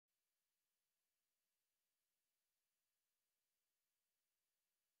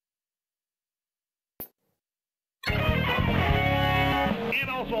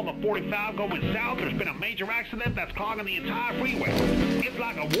Also on the 45 going south, there's been a major accident that's clogging the entire freeway. It's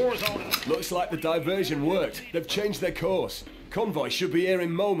like a war zone. Looks like the diversion worked. They've changed their course. Convoy should be here in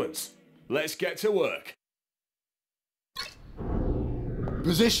moments. Let's get to work.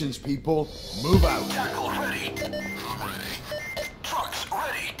 Positions, people. Move out. Tackle ready. Ready. Trucks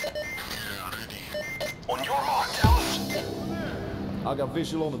ready. Yeah, ready. On your mark, Dallas. I got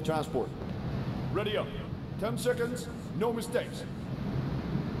visual on the transport. Ready up. 10 seconds. No mistakes.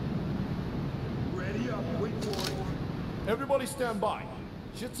 Ready up. Wait for it. Everybody stand by.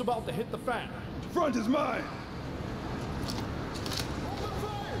 Shit's about to hit the fan. Front is mine.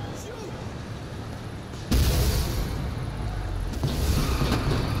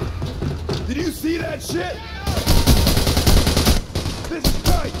 Did you see that shit? This is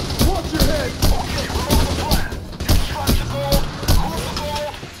tight. Watch your head. Okay, we're on the plan. Extract the gold, move the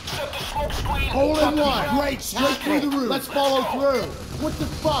gold, set the smoke screen. Hole in one. Great. Straight through the roof. Let's follow through. What the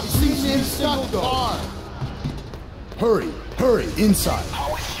fuck? Seems in single car. Hurry. Hurry. Inside.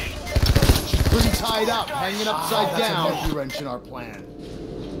 How is she? She's pretty tied up, hanging upside down. That's a monkey wrench in our plan.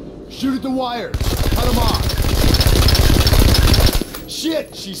 Shoot at the wires. Cut them off.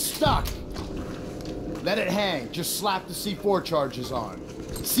 Shit, she's stuck. Let it hang. Just slap the C4 charges on.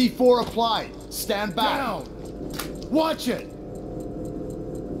 C4 applied. Stand back. Down. Watch it.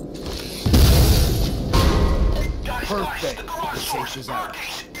 Perfect. The safe is out.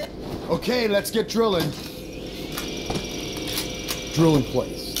 Okay, let's get drilling. Drill in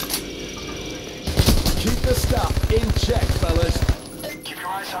place. Keep the stuff in check, fellas. Keep your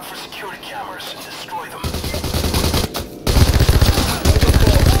eyes out for security cameras and destroy them.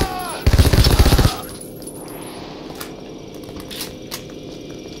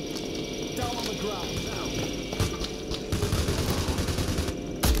 Down on the ground now.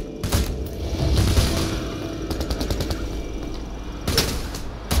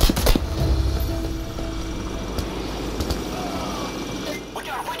 We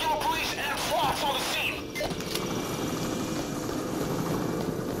got regular police and SWATs on the scene.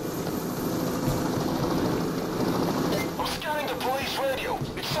 I'm scanning the police radio.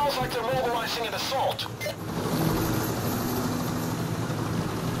 It sounds like they're mobilizing an assault.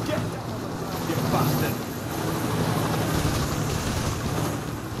 Get down on the ground, you bastard.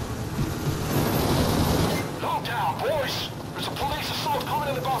 Low down, boys. There's a police assault coming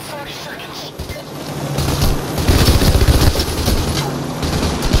in about 30 seconds.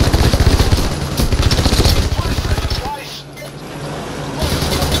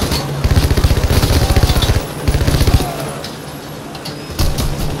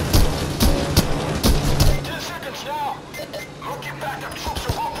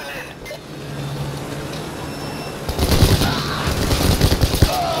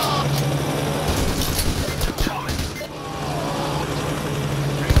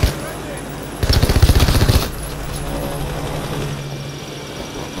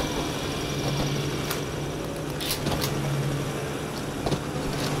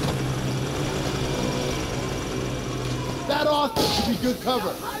 That author should be good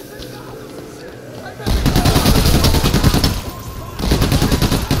cover.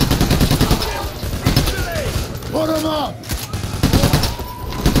 Put him up!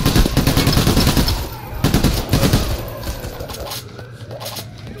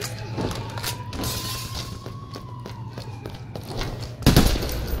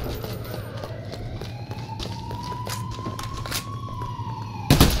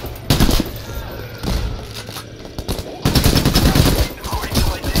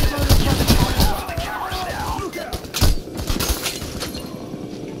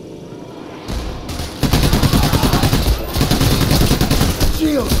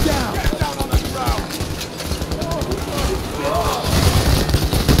 Shields down! Get down on the ground.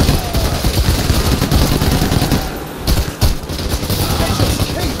 They just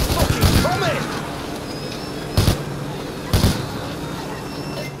keep fucking coming!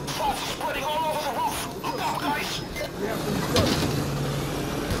 Shots spreading all over the roof. Look out, guys. We have some dirt.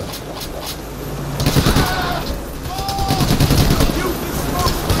 Use the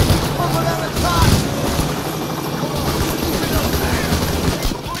smoke screen! Over at the top!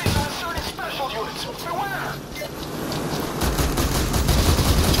 Police on 30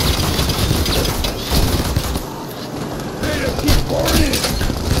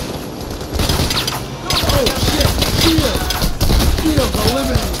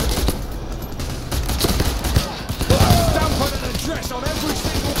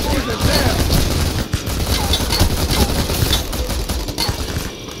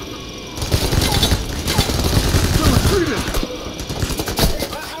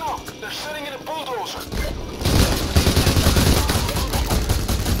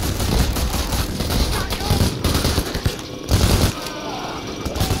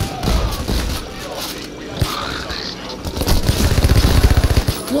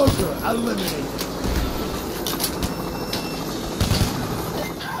 Eliminated.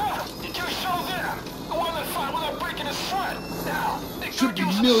 Did you show them? The one that fought without breaking his sweat. Now, it Should could be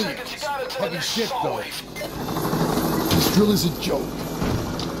use the millions. seconds you got until the Heavy next shit, assault though. wave. This drill is a joke.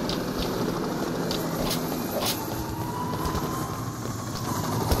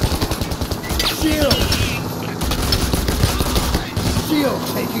 Shield! Shield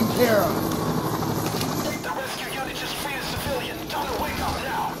taken care of. The rescue unit just freed a civilian. Time to wake up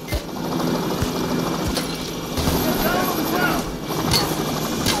now. Get down on the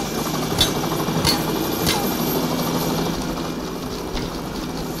ground!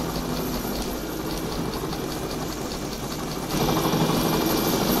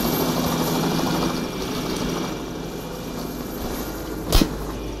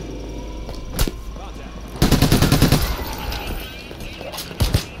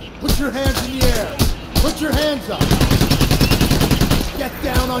 Put your hands in the air. Put your hands up. Get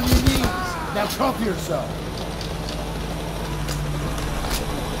down on your knees. Now cuff yourself.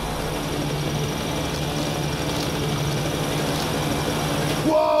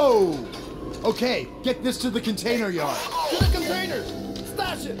 Whoa! Okay, get this to the container yard. To the containers!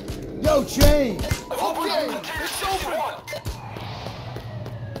 Stash it! Yo, change! Okay, it's open!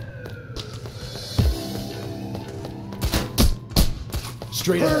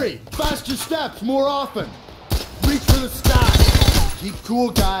 Straight Hurry! Fast your steps more often! Reach for the sky! Keep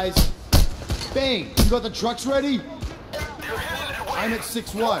cool, guys. Bang! You got the trucks ready? I'm at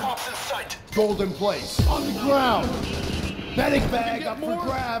 6-1. Golden place. On the ground! Medic bag up for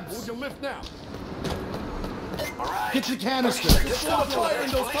grabs! Hold your lift now. Get the canister! Get all the fire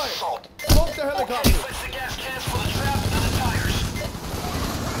in those tires. Smoke the helicopter. Fix the gas cans for the trap and the tires.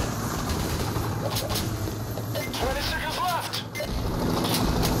 20 seconds left.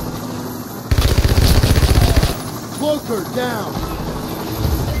 Cloaker down!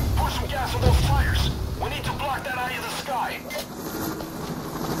 Pour some gas on those tires. We need to block that eye of the sky.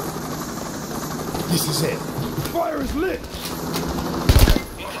 This is it. The fire is lit!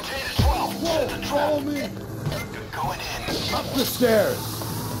 In container 12. Whoa, Set the trap. follow me! Going in. Up the stairs!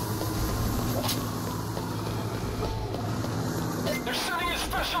 They're sending in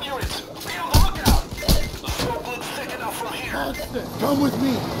special units. Be on the lookout. The smoke looks thick enough from here. Constant! Come with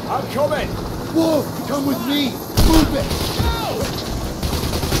me! I'm coming. Wolf, come with me! Move it!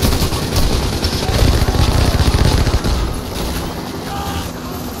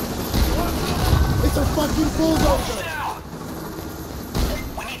 It's a fucking bulldozer! Down.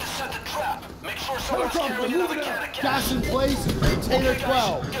 We need to set the trap. Make sure someone's Helicopter, carrying move another it can out. of gas. Gas in place, container Okay, guys, get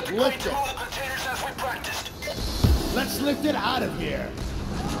 12. the crane Lift to it. move the containers as we practiced. Let's lift it out of here.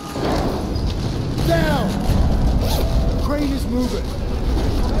 Down! Crane is moving.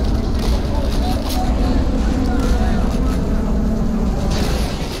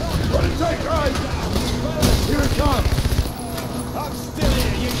 What it take, guys? Here it comes. I'm still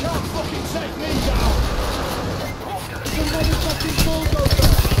here. You can't fucking take me down. It's a motherfucking bulldozer.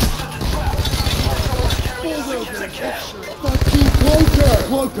 Bulldozer. Fuck you, Cloaker.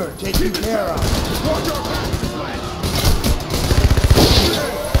 Cloaker, taken care of. Watch your back, Flash!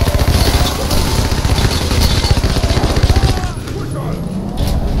 Push on!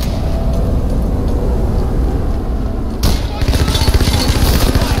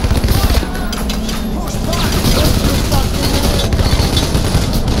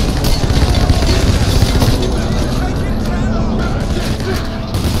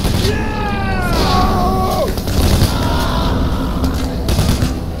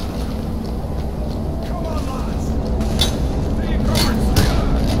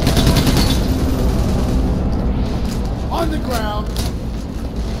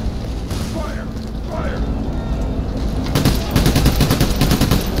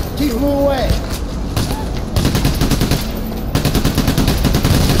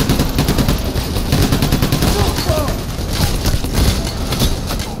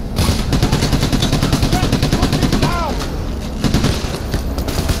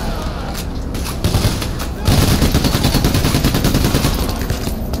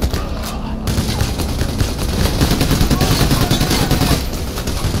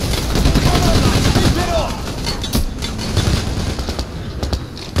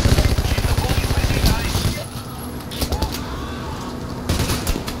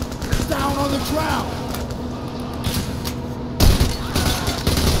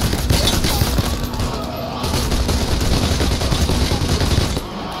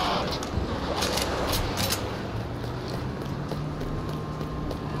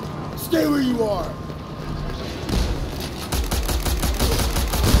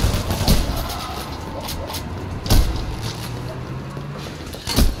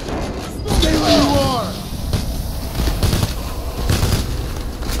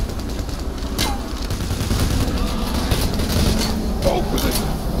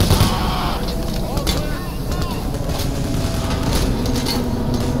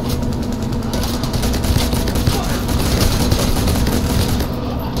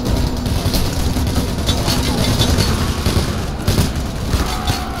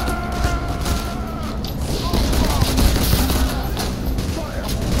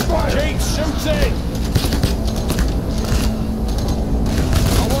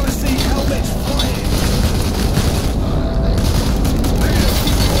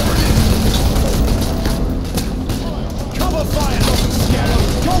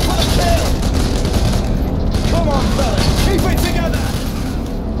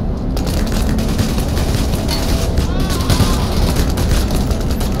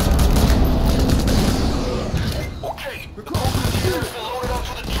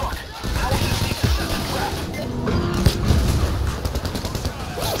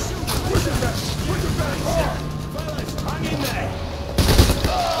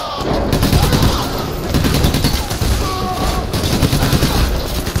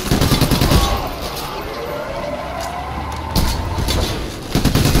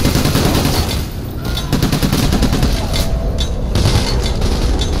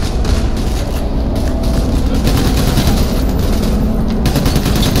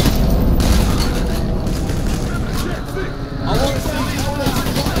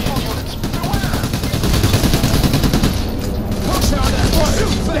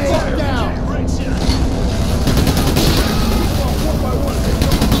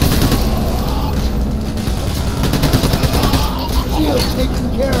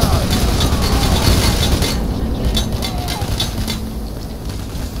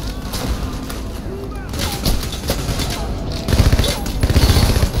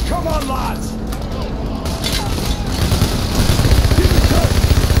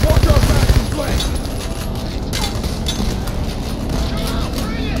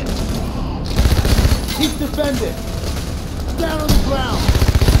 defend it. Down on the ground.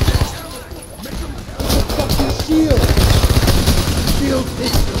 Fucking shield. Shield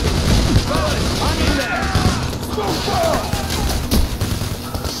history. I'm in there. Smoke fire.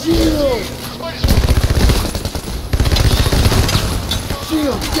 Shield.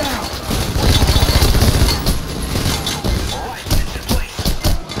 Shield down.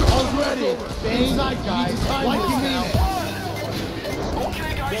 Already. Inside, guys. Like you mean it.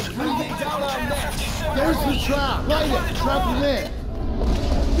 Okay, guys. There's the trap. Light it. Trap him in.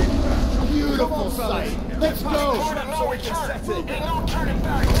 Beautiful sight. Let's go. No return. Ain't no turning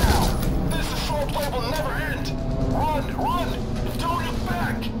back now. This assault play will never end. Run, run. Don't look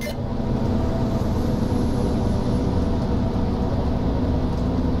back.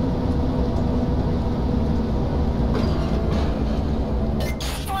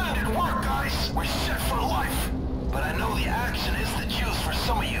 Splendid work, guys. We're set for life. But I know the action is the juice for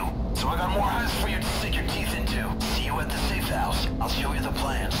some of you. So I got more heists for you to sink your teeth into. See you at the safe house. I'll show you the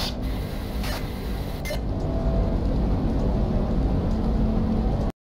plans.